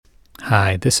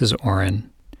Hi, this is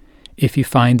Oren. If you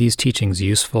find these teachings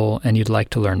useful and you'd like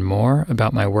to learn more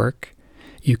about my work,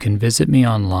 you can visit me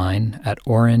online at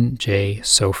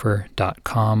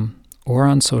orenjsofer.com or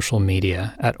on social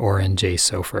media at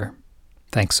orenjsofer.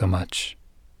 Thanks so much.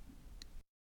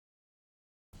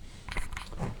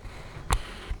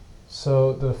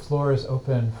 So the floor is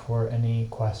open for any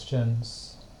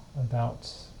questions about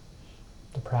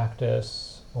the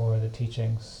practice or the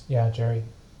teachings. Yeah, Jerry?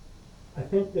 I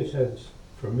think this has,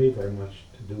 for me, very much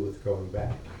to do with going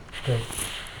back. Great.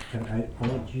 And I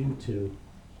want you to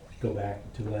go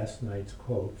back to last night's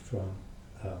quote from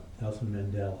Nelson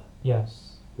Mandela.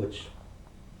 Yes. Which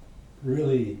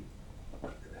really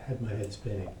had my head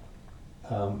spinning,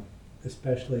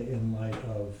 especially in light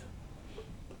of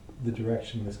the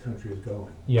direction this country is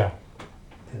going. Yeah.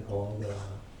 And all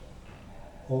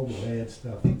the bad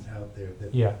stuff that's out there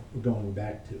that we're going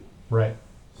back to. Right.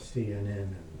 CNN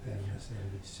and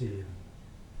MSNBC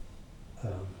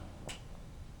and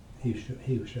he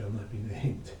who shall not be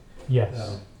named.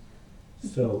 Yes.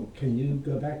 So can you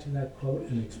go back to that quote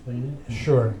and explain it? And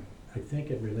sure. I think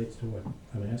it relates to what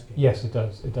I'm asking. Yes, it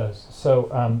does. It does.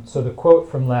 So, so the quote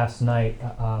from last night,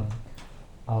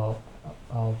 I'll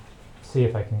see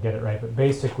if I can get it right. But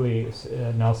basically,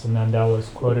 Nelson Mandela is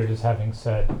quoted as having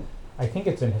said, I think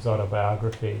it's in his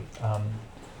autobiography.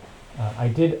 I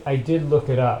did look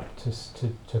it up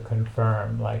to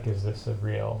confirm, like, is this a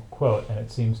real quote? And it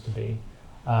seems to be.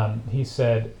 He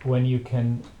said, when you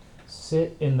can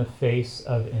sit in the face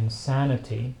of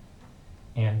insanity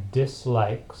and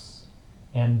dislikes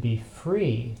and be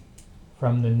free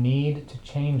from the need to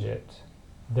change it,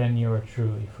 then you are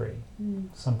truly free.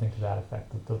 Something to that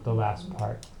effect, the last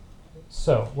part.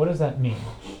 So, what does that mean?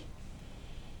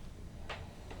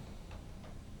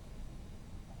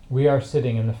 We are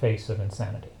sitting in the face of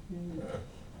insanity.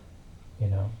 You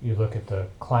know, you look at the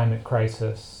climate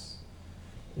crisis,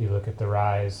 you look at the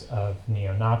rise of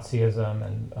neo-Nazism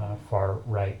and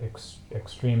far-right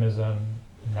extremism,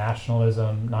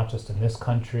 nationalism, not just in this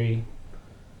country,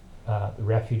 the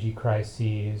refugee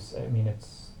crises. I mean,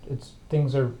 it's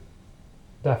things are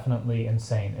definitely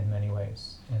insane in many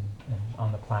ways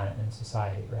on the planet and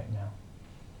society right now.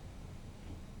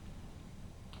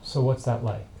 So what's that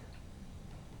like?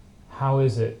 How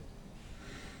is it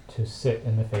to sit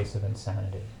in the face of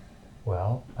insanity?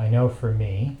 Well, I know for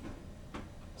me,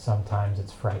 sometimes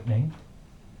it's frightening.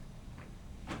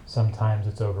 Sometimes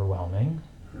it's overwhelming.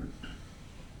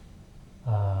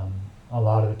 A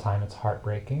lot of the time it's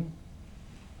heartbreaking.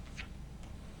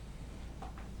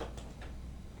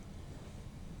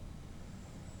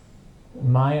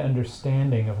 My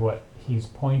understanding of what he's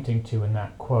pointing to in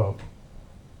that quote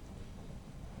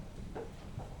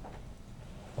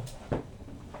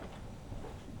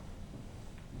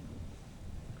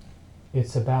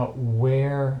it's about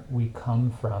where we come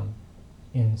from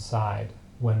inside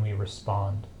when we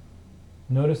respond.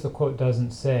 Notice the quote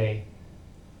doesn't say,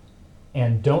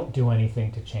 and don't do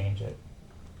anything to change it.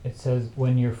 It says,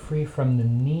 when you're free from the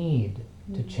need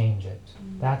to change it.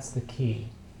 That's the key.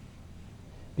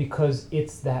 Because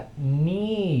it's that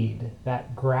need,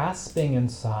 that grasping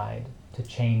inside to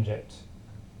change it,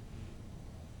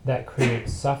 that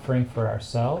creates suffering for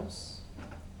ourselves,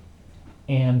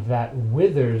 and that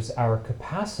withers our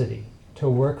capacity to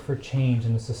work for change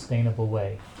in a sustainable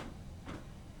way.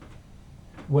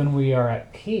 When we are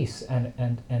at peace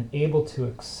and able to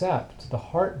accept the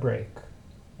heartbreak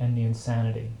and the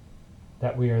insanity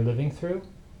that we are living through,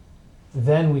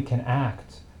 then we can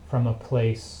act from a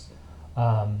place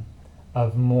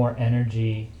of more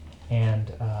energy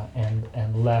and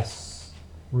less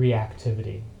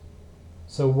reactivity.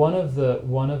 So one of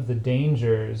the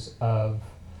dangers of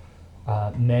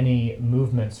many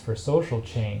movements for social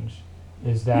change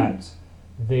is that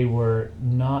they were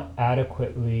not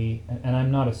adequately, and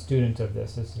I'm not a student of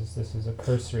this, this is a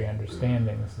cursory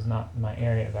understanding, this is not my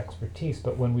area of expertise,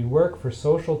 but when we work for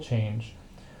social change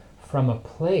from a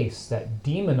place that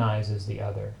demonizes the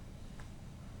other,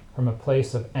 from a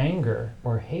place of anger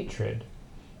or hatred,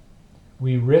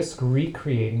 we risk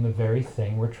recreating the very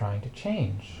thing we're trying to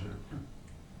change.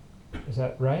 Is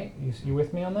that right? You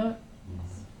with me on that?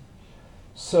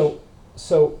 So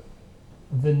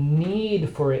the need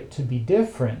for it to be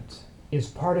different is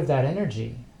part of that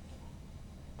energy.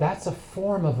 That's a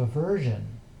form of aversion.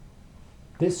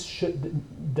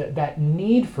 That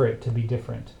need for it to be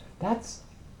different.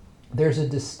 There's a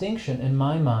distinction in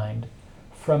my mind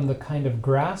from the kind of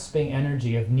grasping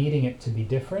energy of needing it to be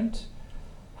different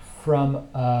from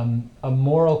a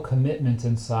moral commitment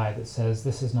inside that says,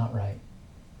 this is not right.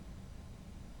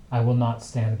 I will not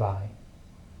stand by.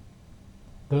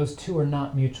 Those two are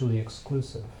not mutually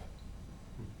exclusive.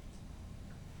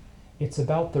 It's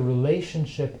about the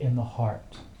relationship in the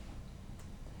heart.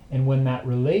 And when that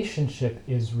relationship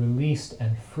is released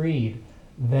and freed,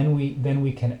 then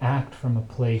we can act from a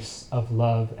place of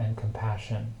love and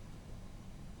compassion.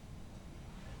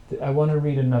 I want to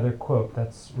read another quote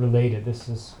that's related. This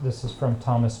is from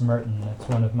Thomas Merton. It's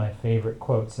one of my favorite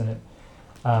quotes, and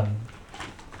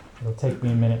it'll take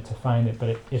me a minute to find it,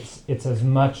 but it's as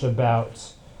much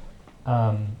about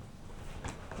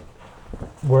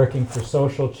working for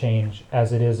social change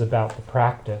as it is about the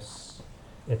practice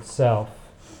itself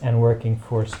and working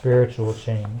for spiritual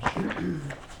change.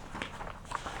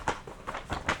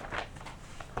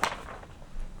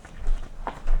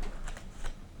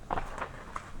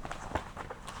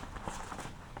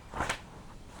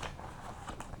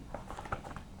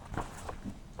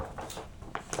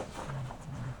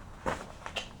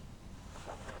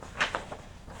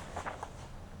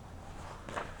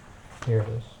 Here it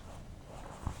is.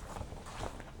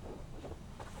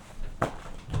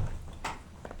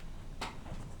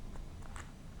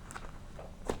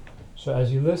 So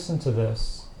as you listen to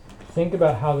this, think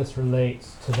about how this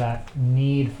relates to that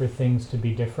need for things to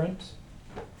be different,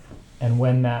 and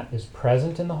when that is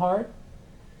present in the heart,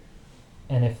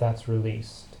 and if that's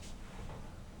released.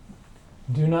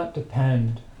 Do not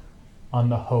depend on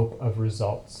the hope of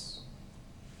results.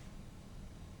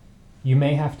 You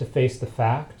may have to face the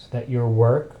fact that your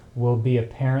work will be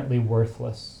apparently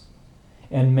worthless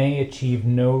and may achieve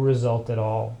no result at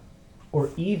all, or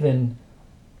even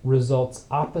results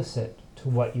opposite to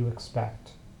what you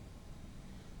expect.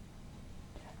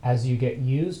 As you get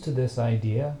used to this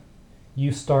idea,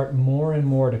 you start more and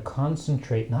more to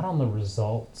concentrate not on the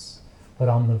results, but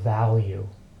on the value,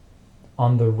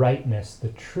 on the rightness, the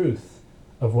truth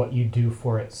of what you do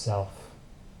for itself.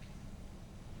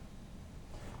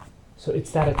 So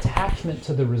it's that attachment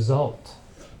to the result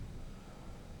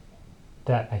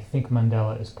that I think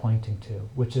Mandela is pointing to,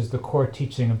 which is the core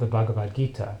teaching of the Bhagavad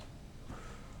Gita,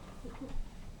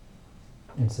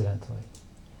 incidentally.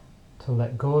 To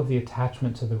let go of the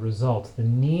attachment to the result, the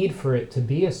need for it to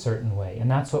be a certain way. And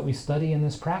that's what we study in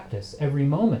this practice every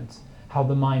moment, how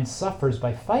the mind suffers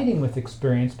by fighting with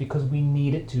experience because we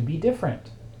need it to be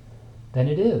different than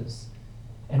it is.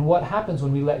 And what happens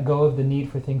when we let go of the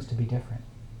need for things to be different?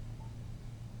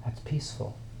 That's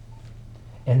peaceful.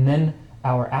 And then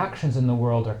our actions in the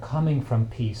world are coming from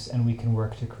peace, and we can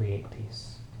work to create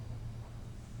peace.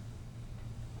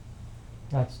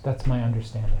 That's my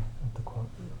understanding of the quote.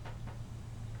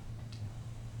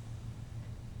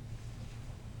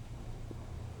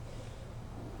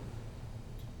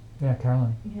 Yeah,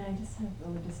 Caroline. Yeah, I just have a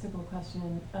logistical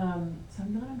question. So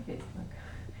I'm not on Facebook.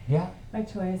 Yeah. By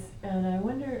choice, and I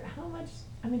wonder how much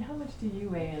do you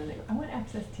weigh in? I want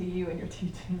access to you and your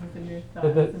teachings and your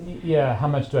thoughts. Yeah, how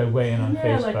much do I weigh in on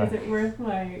Facebook? Like, is it worth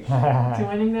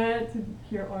joining that to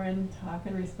hear Oren talk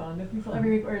and respond to people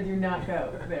every week, or do you not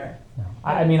go there? No.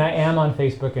 I mean, I am on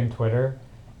Facebook and Twitter,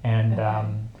 and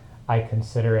I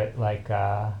consider it like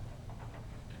a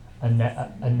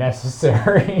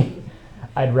necessary.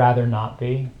 I'd rather not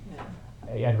be.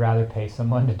 I'd rather pay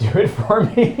someone to do it for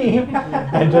me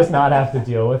and just not have to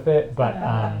deal with it. But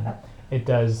it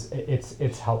does.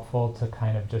 It's helpful to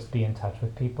kind of just be in touch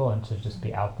with people and to just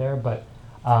be out there. But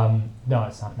no,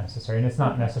 it's not necessary, and it's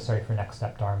not necessary for Next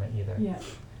Step Dharma either. Yeah.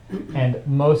 And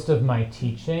most of my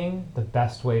teaching, the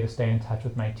best way to stay in touch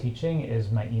with my teaching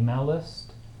is my email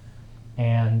list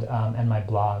and my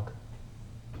blog.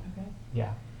 Okay.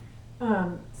 Yeah.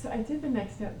 So I did the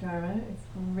Next Step Dharma. It's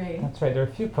great. That's right. There are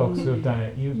a few folks who have done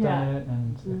it. You've done it,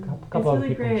 and a couple other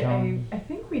people. It's really great. I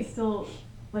think we still,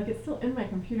 it's still in my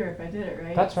computer if I did it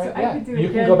right. That's right. So I could do it you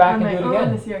again can go back on and do it my own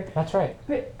again this year. That's right.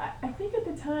 But I think at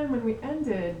the time when we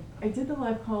ended, I did the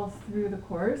live calls through the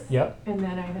course. Yep. And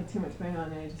then I had too much going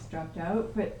on and I just dropped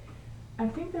out. But I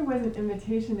think there was an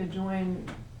invitation to join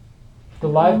the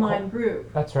live online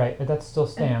group. That's right. That still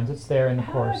stands. It's there in the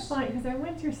course. How do I find? Because I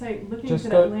went to your site looking Just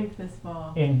for go that link this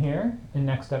fall. In here, in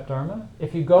Next Step Dharma.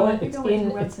 If you go,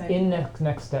 it's in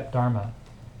Next Step Dharma.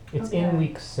 It's in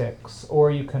week 6,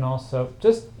 or you can also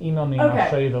just email me and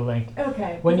I'll show you the link.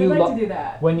 Okay. When I'd like to do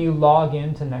that. When you log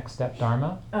into Next Step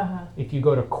Dharma, if you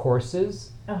go to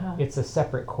courses, it's a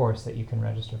separate course that you can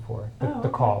register for. The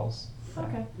calls.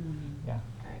 Okay. Yeah.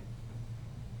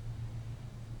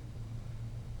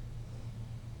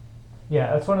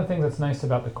 Yeah, that's one of the things that's nice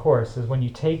about the course is when you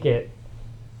take it,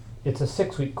 it's a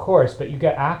 6-week course, but you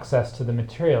get access to the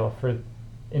material for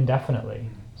indefinitely.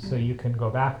 So you can go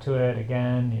back to it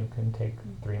again. You can take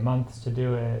 3 months to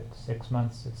do it, 6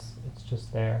 months. It's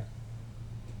just there.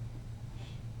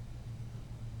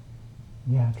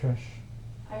 Yeah, Trish.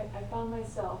 I found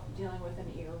myself dealing with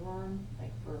an earworm,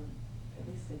 for at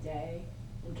least a day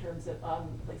in terms of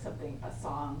like something, a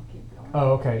song, keep going.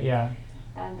 Oh, okay, yeah.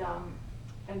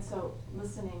 And so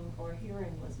listening or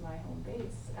hearing was my home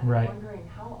base. And Right. I'm wondering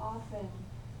how often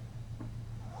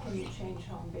can you change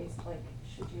home base? Like,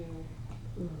 should you?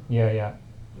 Yeah. Yeah.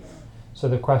 So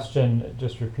the question,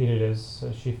 just repeated, is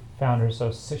she found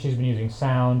herself, she's been using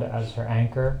sound as her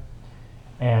anchor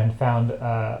and found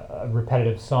a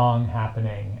repetitive song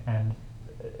happening, and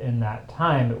in that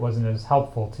time it wasn't as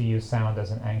helpful to use sound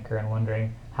as an anchor, and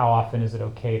wondering how often is it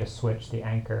okay to switch the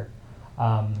anchor.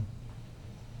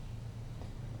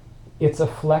 It's a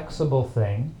flexible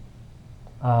thing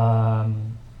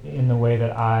in the way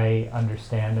that I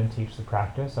understand and teach the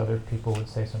practice. Other people would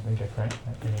say something different.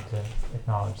 We need to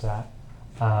acknowledge that.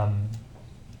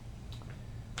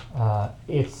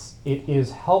 It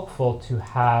is helpful to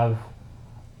have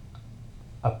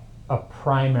a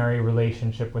primary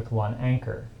relationship with one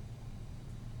anchor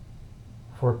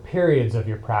for periods of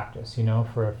your practice,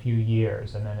 for a few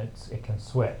years, and then it can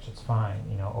switch. It's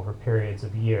fine, over periods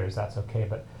of years, that's okay.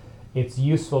 But it's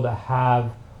useful to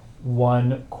have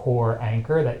one core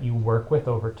anchor that you work with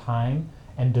over time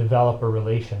and develop a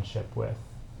relationship with.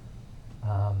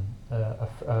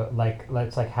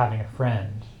 It's like having a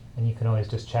friend, and you can always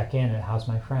just check in and how's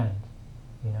my friend,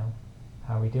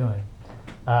 how are we doing?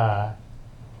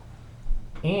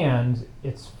 And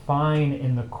it's fine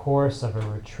in the course of a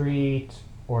retreat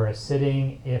or a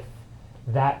sitting if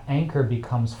that anchor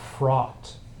becomes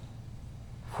fraught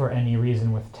for any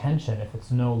reason with tension. If it's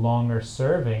no longer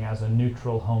serving as a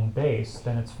neutral home base,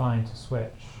 then it's fine to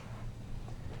switch.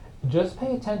 Just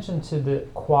pay attention to the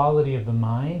quality of the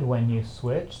mind when you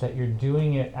switch, that you're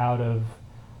doing it out of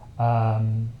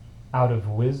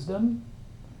wisdom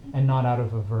and not out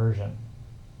of aversion.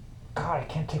 God, I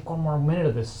can't take one more minute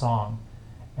of this song,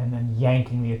 and then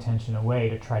yanking the attention away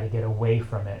to try to get away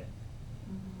from it.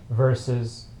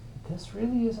 Versus, this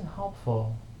really isn't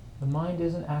helpful. The mind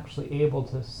isn't actually able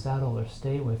to settle or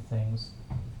stay with things.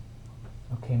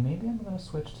 Okay, maybe I'm going to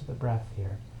switch to the breath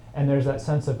here. And there's that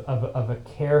sense of a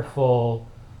careful,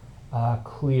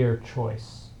 clear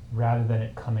choice rather than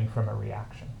it coming from a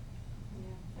reaction.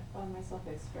 Yeah, I found myself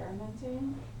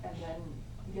experimenting and then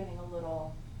getting a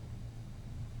little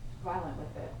violent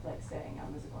with it, like saying I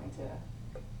was going to.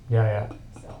 Yeah.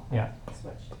 So Yeah. I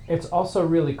switched. It's also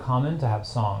really common to have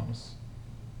songs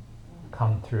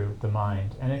come through the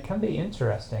mind, and it can be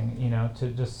interesting, to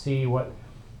just see what.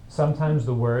 Sometimes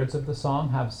the words of the song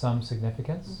have some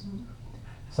significance. Mm-hmm.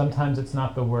 Sometimes it's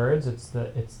not the words; it's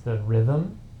the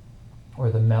rhythm, or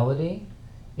the melody.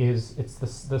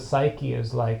 The psyche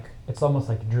is like, it's almost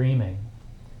like dreaming,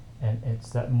 and it's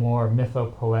that more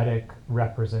mythopoetic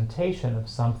representation of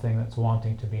something that's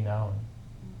wanting to be known.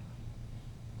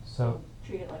 So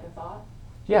treat it like a thought.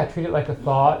 Yeah, treat it like a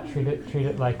thought. Treat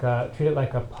it like a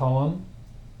poem.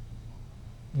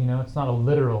 It's not a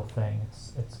literal thing.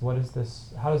 It's what is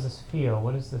this? How does this feel?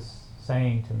 What is this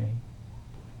saying to me?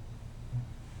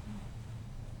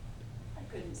 I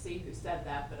couldn't see who said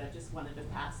that, but I just wanted to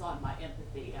pass on my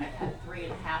empathy. I had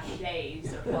 3.5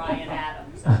 days of Ryan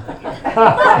Adams.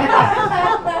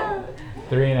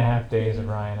 3.5 days of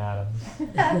Ryan Adams.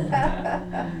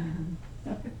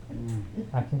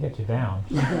 I can get you down.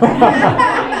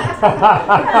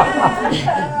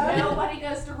 Nobody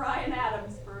goes to Ryan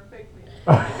Adams for a picnic.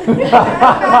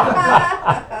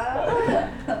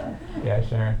 Yeah,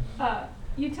 Sharon.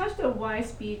 You touched on why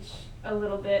speech a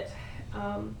little bit,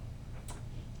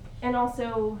 and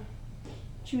also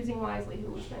choosing wisely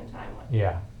who we spend time with.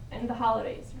 Yeah. And the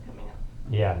holidays are coming up.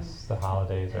 Yes, the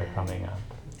holidays are coming up.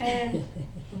 And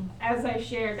as I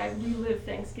shared, I relived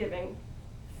Thanksgiving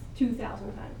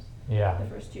 2,000 times. Yeah. The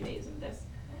first 2 days of this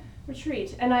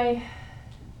retreat, and I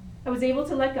was able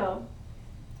to let go,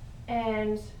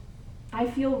 and I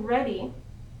feel ready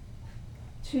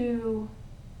to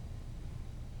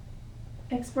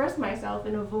express myself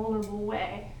in a vulnerable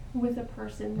way with a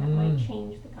person that might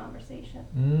change the conversation.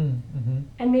 Mm-hmm.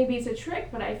 And maybe it's a trick,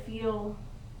 but I feel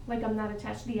like I'm not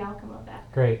attached to the outcome of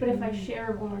that. Great. But if I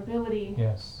share vulnerability,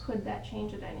 Yes. could that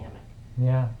change the dynamic?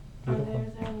 Yeah. Is Beautiful.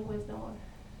 there any wisdom on?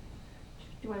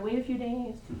 Do I wait a few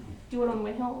days? Do it on the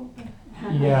way home?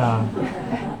 Yeah.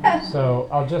 So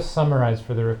I'll just summarize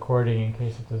for the recording in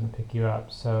case it doesn't pick you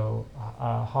up. So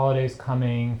holidays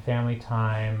coming, family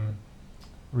time,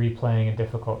 replaying a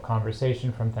difficult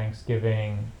conversation from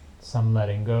Thanksgiving, some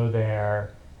letting go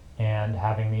there, and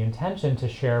having the intention to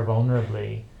share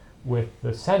vulnerably with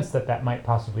the sense that that might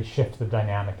possibly shift the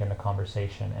dynamic in the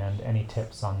conversation, and any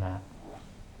tips on that.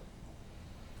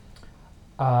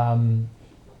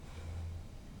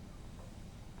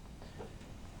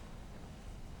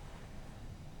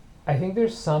 I think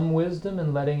there's some wisdom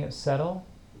in letting it settle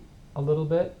a little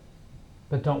bit,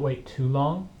 but don't wait too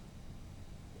long.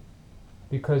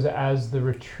 Because as the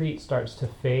retreat starts to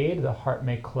fade, the heart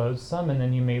may close some, and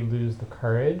then you may lose the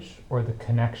courage or the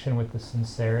connection with the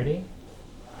sincerity.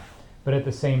 But at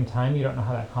the same time, you don't know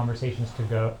how that conversation's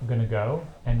going to go,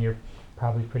 and you're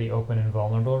probably pretty open and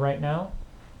vulnerable right now.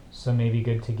 So maybe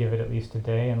good to give it at least a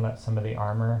day and let some of the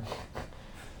armor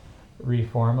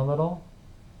reform a little.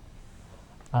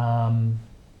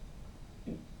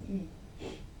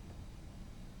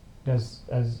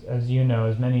 As you know,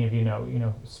 as many of you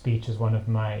know, speech is one of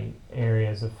my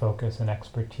areas of focus and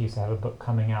expertise. I have a book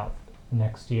coming out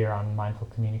next year on mindful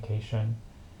communication.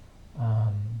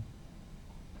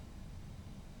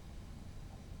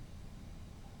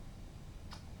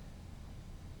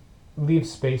 Leave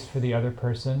space for the other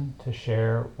person to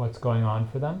share what's going on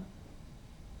for them,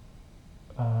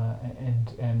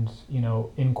 and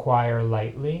inquire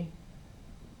lightly.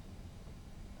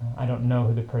 I don't know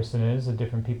who the person is.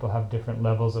 Different people have different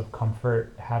levels of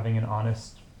comfort having an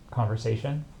honest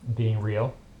conversation, being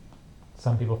real.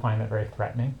 Some people find that very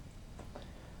threatening.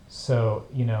 So,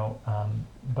 we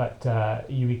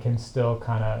can still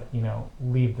kind of,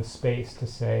 leave the space to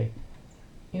say,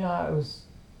 that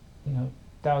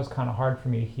was kind of hard for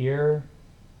me to hear.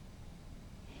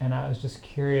 And I was just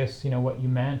curious, what you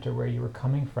meant or where you were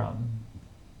coming from.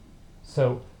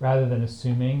 So rather than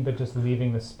assuming, but just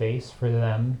leaving the space for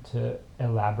them to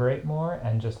elaborate more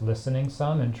and just listening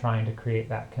some and trying to create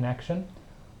that connection,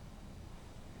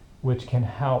 which can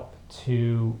help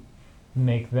to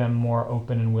make them more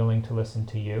open and willing to listen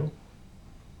to you.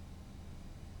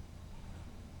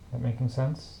 That making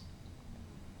sense?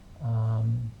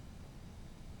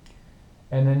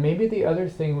 And then maybe the other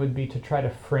thing would be to try to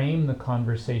frame the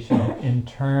conversation in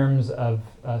terms of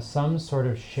some sort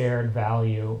of shared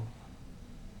value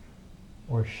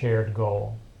or shared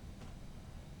goal.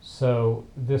 So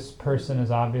this person is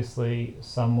obviously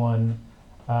someone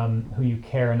who you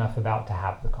care enough about to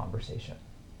have the conversation,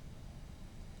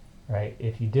 right?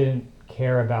 If you didn't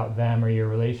care about them or your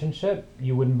relationship,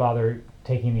 you wouldn't bother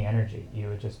taking the energy. You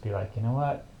would just be like, you know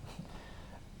what?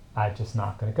 I'm just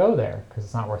not going to go there because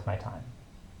it's not worth my time.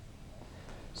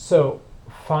 So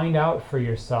find out for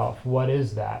yourself, what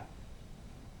is that?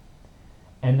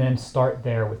 And then start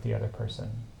there with the other person.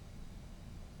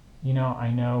 I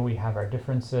know we have our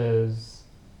differences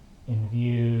in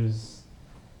views,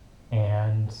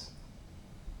 and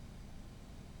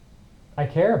I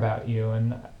care about you,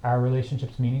 and our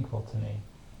relationship's meaningful to me.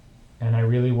 And I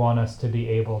really want us to be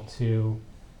able to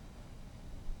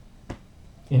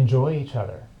enjoy each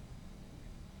other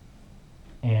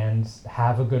and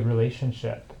have a good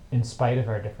relationship in spite of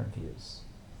our different views.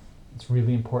 It's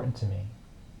really important to me.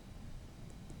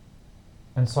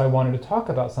 And so I wanted to talk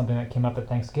about something that came up at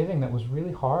Thanksgiving that was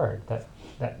really hard, that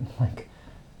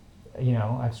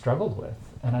I've struggled with.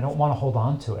 And I don't want to hold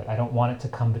on to it. I don't want it to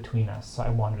come between us. So I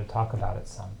wanted to talk about it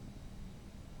some.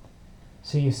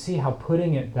 So you see how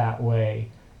putting it that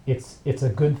way, it's a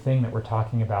good thing that we're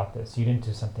talking about this. You didn't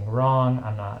do something wrong.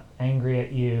 I'm not angry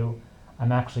at you.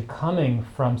 I'm actually coming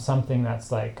from something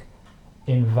that's like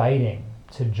inviting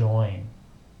to join.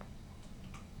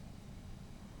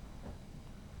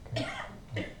 Okay.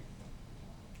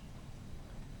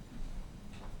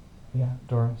 Yeah,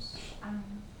 Doris.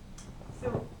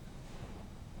 So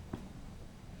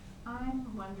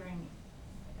I'm wondering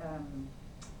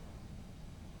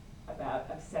about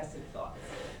obsessive thoughts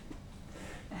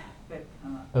that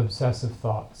come up. Obsessive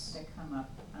thoughts. That come up.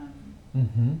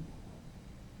 Mm-hmm.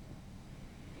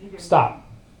 Stop.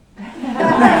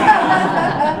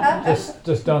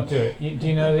 just don't do it. Do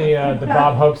you know the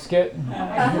Bob Hope skit?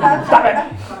 Stop it.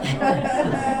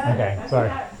 Okay, sorry.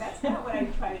 That's not what I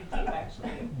try to do,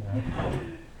 actually. Yeah.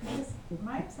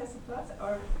 My obsessive thoughts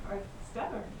are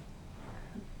stubborn,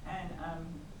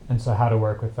 and so how to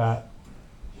work with that?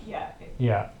 Yeah.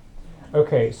 Yeah.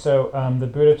 Okay, so the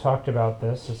Buddha talked about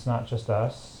this. It's not just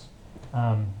us.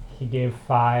 He gave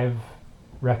 5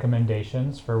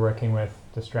 recommendations for working with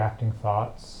distracting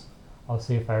thoughts. I'll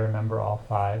see if I remember all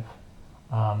 5.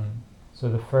 So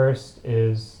the first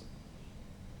is,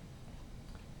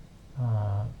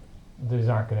 these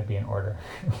aren't going to be in order.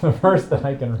 The first that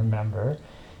I can remember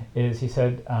is, he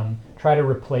said, try to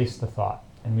replace the thought.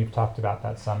 And we've talked about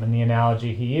that some. And the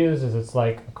analogy he used is, it's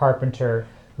like a carpenter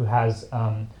who has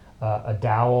a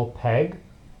dowel peg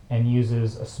and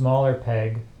uses a smaller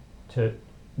peg to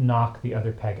knock the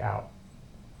other peg out.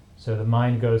 So the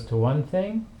mind goes to one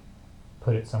thing,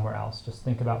 put it somewhere else. Just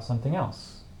think about something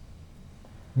else.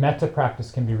 Metta practice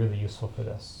can be really useful for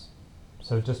this.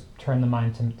 So just turn the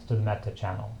mind to the metta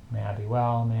channel. May I be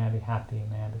well, may I be happy,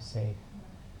 may I be safe.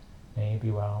 May you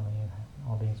be well, may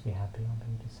all beings be happy, all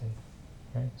beings be safe.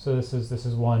 Okay? So this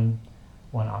is one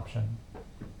option.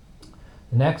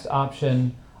 The next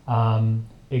option,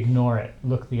 ignore it,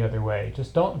 look the other way.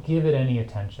 Just don't give it any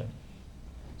attention.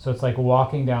 So it's like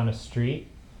walking down a street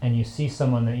and you see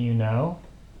someone that you know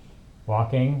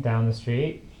walking down the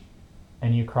street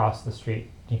and you cross the street.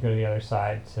 You go to the other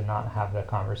side to not have the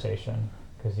conversation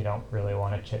because you don't really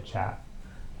want to chit chat.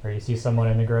 Or you see someone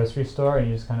in the grocery store and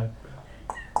you just kind of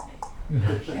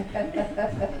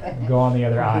go on the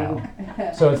other aisle.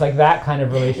 So it's like that kind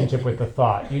of relationship with the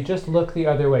thought. You just look the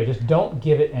other way. Just don't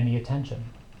give it any attention.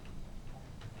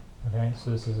 Okay,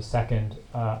 so this is a second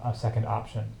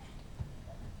option.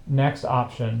 Next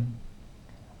option,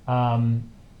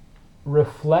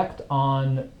 reflect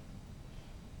on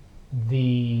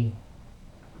the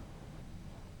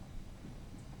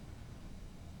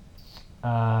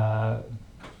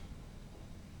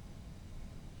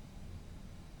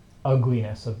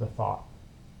ugliness of the thought,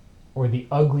 or the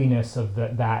ugliness of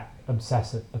that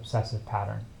obsessive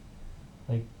pattern.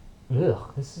 Like,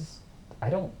 this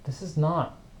is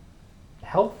not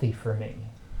healthy for me.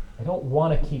 I don't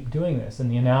want to keep doing this.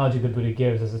 And the analogy the Buddha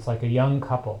gives is it's like a young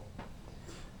couple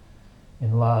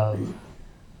in love,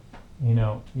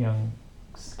 young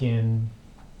skin,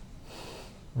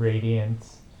 radiant,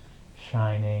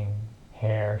 shining,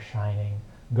 hair shining,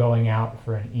 going out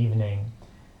for an evening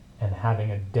and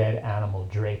having a dead animal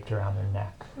draped around their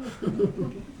neck.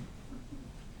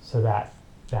 So that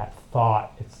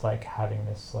thought, it's like having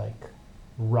this like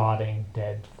rotting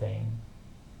dead thing.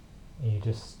 And you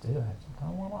just, I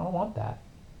don't want that.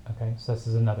 Okay, so this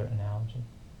is another analogy.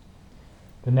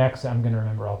 The next, I'm going to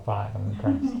remember all five. I'm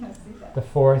impressed.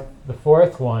 The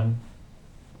fourth one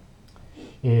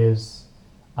is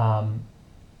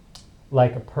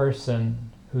like a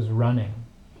person who's running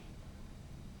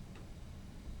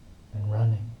and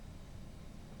running.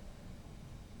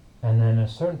 And then at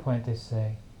a certain point they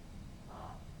say,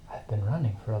 I've been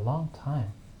running for a long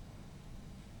time.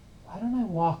 Why don't I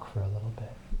walk for a little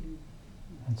bit?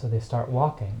 And so they start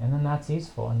walking, and then that's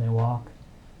easeful, and they walk.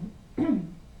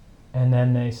 And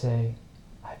then they say,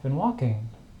 I've been walking.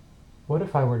 What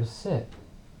if I were to sit?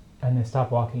 And they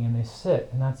stop walking and they sit,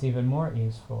 and that's even more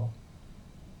easeful.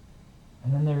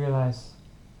 And then they realize,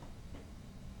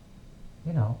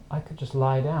 I could just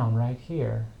lie down right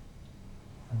here.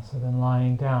 And so then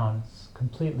lying down is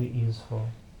completely easeful.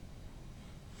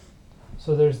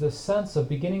 So there's this sense of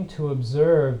beginning to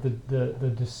observe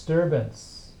the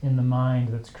disturbance in the mind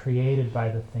that's created by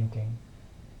the thinking,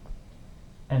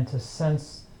 and to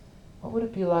sense, what would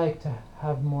it be like to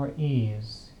have more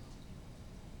ease,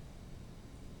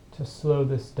 to slow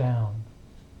this down?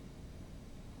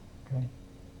 Okay.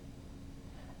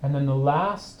 And then the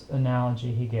last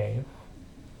analogy he gave,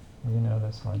 you know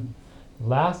this one, the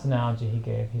last analogy he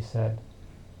gave, he said,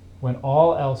 when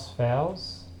all else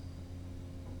fails,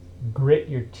 grit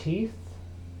your teeth,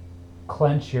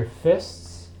 clench your fists,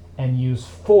 and use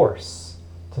force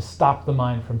to stop the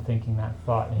mind from thinking that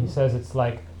thought. And he says it's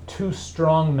like two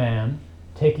strong men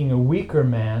taking a weaker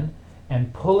man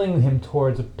and pulling him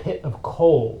towards a pit of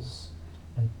coals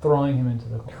and throwing him into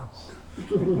the coals.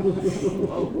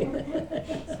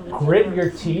 Grit your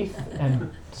teeth.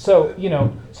 And so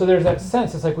there's that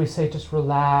sense. It's like we say, just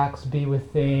relax, be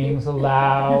with things,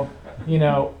 allow.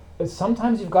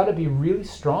 Sometimes you've got to be really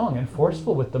strong and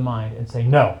forceful with the mind and say,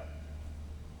 no,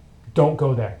 don't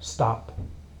go there, stop.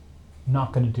 I'm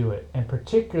not going to do it. And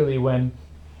particularly when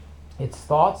it's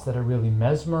thoughts that are really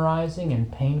mesmerizing and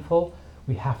painful,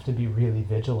 we have to be really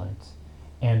vigilant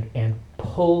and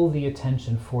pull the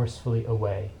attention forcefully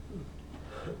away.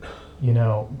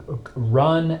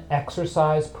 Run,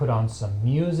 exercise, put on some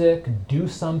music, do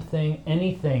something,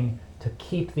 anything to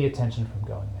keep the attention from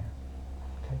going there.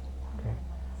 Okay, great.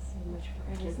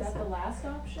 Is that the last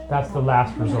option? That's the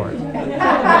last resort.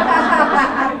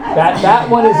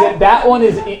 that one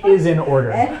is in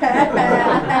order.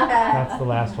 That's the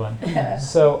last one.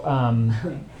 So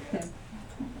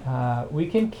we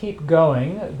can keep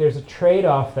going. There's a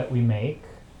trade-off that we make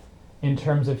in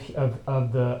terms of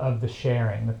the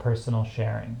sharing, the personal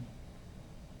sharing.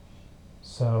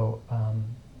 So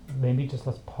maybe just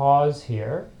let's pause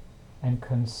here and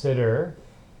consider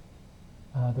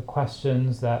the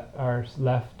questions that are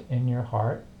left in your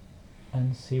heart,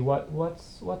 and see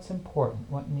what's important,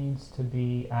 what needs to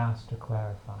be asked or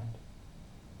clarified.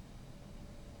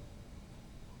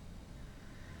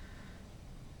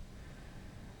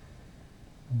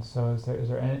 And so are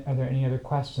there any other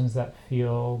questions that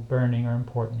feel burning or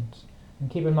important And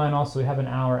keep in mind also we have an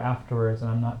hour afterwards, and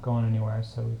I'm not going anywhere,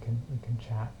 so we can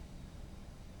chat.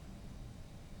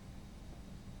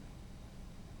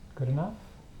 Good enough?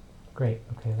 Great.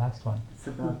 Okay, last one.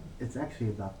 It's actually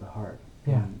about the heart.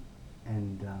 Yeah.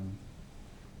 And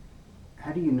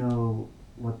how do you know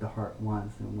what the heart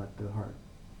wants and what the heart,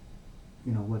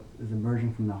 what is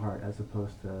emerging from the heart as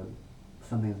opposed to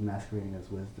something that's masquerading as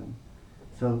wisdom?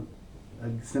 So a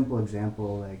simple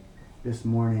example, like this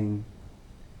morning,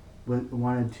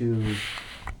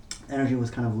 energy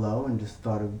was kind of low and just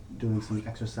thought of doing some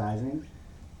exercising.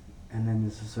 And then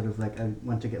this is sort of like, I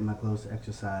went to get my clothes to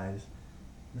exercise.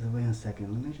 I said, wait a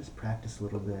second, let me just practice a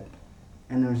little bit.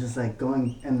 And there was just like the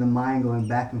mind going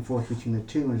back and forth between the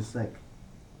two, and just like,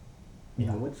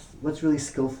 what's really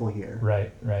skillful here?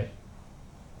 Right.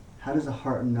 How does the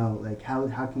heart know, like how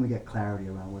can we get clarity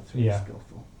around what's really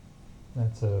skillful?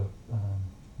 That's a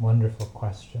wonderful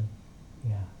question.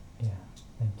 Yeah,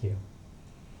 thank you.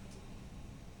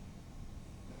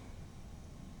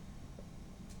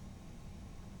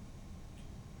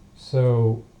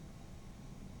 So,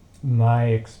 my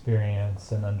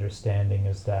experience and understanding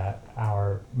is that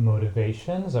our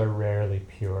motivations are rarely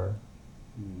pure.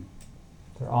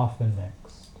 They're often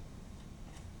mixed.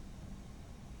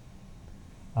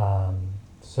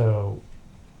 So,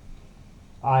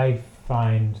 I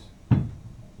find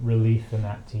relief in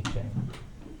that teaching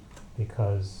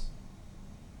because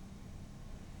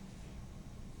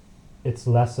it's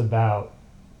less about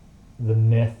the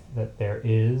myth that there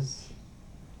is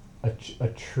a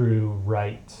true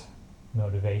right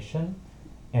motivation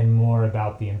and more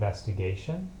about the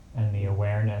investigation and the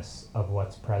awareness of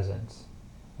what's present.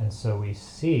 And so we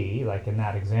see, like in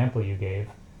that example you gave,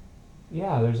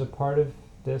 there's a part of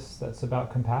this that's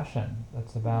about compassion,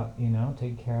 that's about,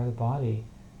 taking care of the body.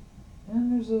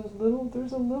 And there's a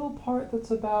little part that's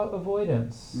about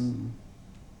avoidance.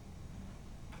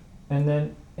 And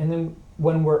then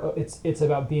when it's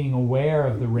about being aware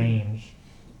of the range.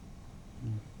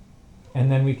 And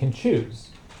then we can choose.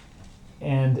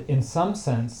 And in some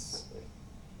sense,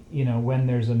 when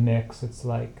there's a mix, it's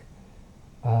like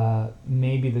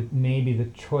maybe the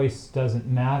choice doesn't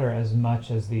matter as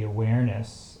much as the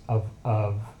awareness of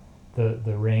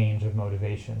the range of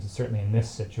motivations. Certainly in this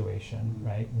situation,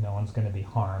 right? No one's going to be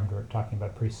harmed. We're talking about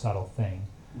a pretty subtle thing.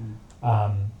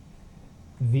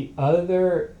 The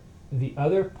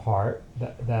other part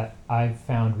that I've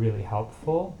found really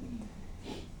helpful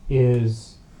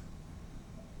is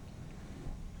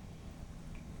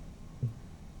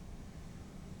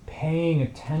paying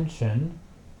attention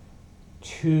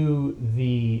to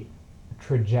the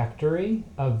trajectory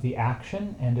of the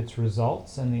action and its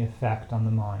results and the effect on the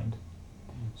mind.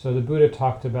 So the Buddha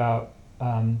talked about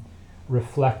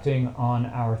reflecting on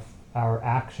our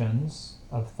actions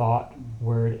of thought,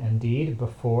 word, and deed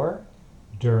before,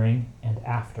 during, and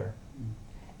after.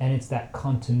 And it's that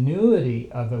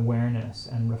continuity of awareness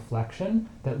and reflection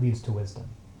that leads to wisdom.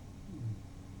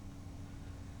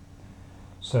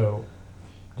 So,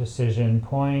 decision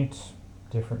point,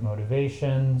 different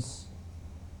motivations,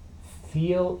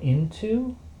 feel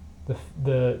into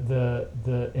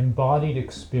the embodied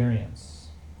experience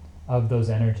of those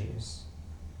energies.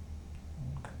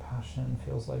 Compassion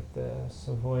feels like this,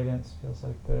 avoidance feels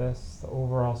like this, the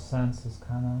overall sense is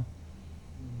kind of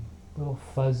a little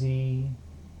fuzzy.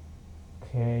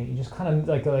 Okay, you just kind of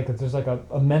like there's like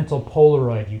a mental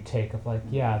Polaroid you take of like,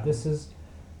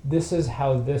 this is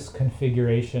how this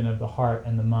configuration of the heart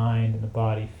and the mind and the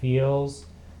body feels,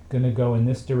 going to go in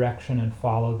this direction and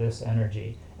follow this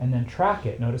energy. And then track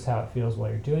it. Notice how it feels while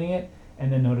you're doing it,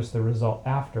 and then notice the result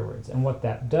afterwards. And what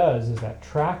that does is that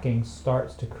tracking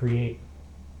starts to create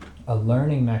a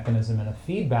learning mechanism and a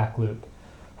feedback loop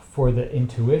for the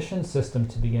intuition system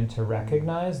to begin to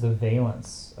recognize the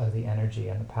valence of the energy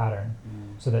and the pattern.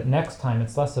 So that next time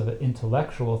it's less of an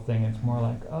intellectual thing, it's more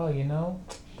like,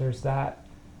 there's that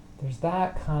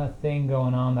kind of thing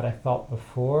going on that I felt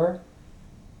before.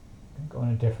 I'm going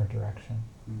in a different direction.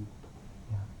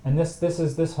 Yeah. And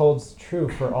this holds true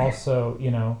for also,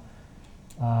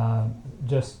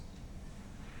 just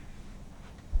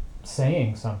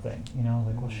saying something,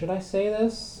 like, well, should I say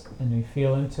this? And we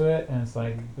feel into it, and it's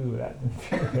like, ooh, that didn't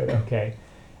feel good. Okay.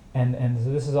 And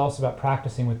so this is also about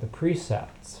practicing with the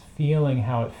precepts, feeling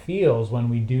how it feels when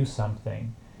we do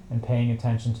something and paying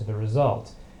attention to the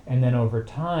result. And then over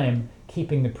time,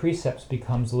 keeping the precepts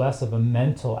becomes less of a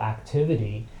mental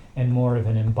activity and more of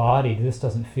an embodied, this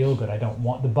doesn't feel good,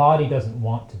 the body doesn't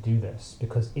want to do this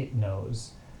because it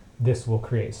knows this will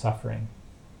create suffering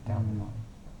down the line.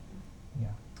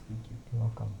 Yeah. Thank you. You're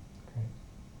welcome. Great.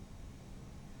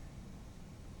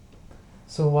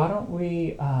 So why don't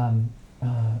we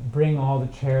bring all the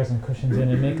chairs and cushions in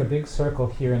and make a big circle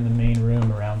here in the main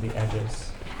room around the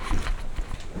edges.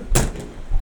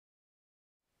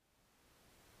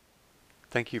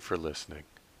 Thank you for listening.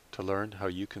 To learn how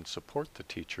you can support the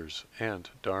teachers and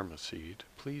Dharma Seed,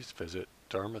 please visit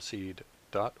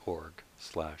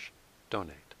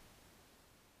dharmaseed.org/donate.